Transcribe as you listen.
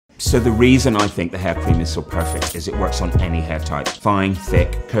So the reason I think the hair cream is so perfect is it works on any hair type. Fine,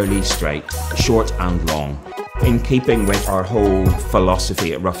 thick, curly, straight, short and long. In keeping with our whole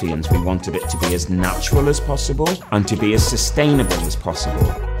philosophy at Ruffians, we wanted it to be as natural as possible and to be as sustainable as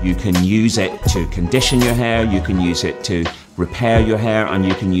possible. You can use it to condition your hair, you can use it to repair your hair, and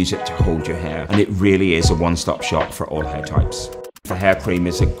you can use it to hold your hair. And it really is a one-stop shop for all hair types. The hair cream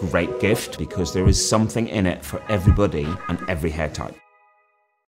is a great gift because there is something in it for everybody and every hair type.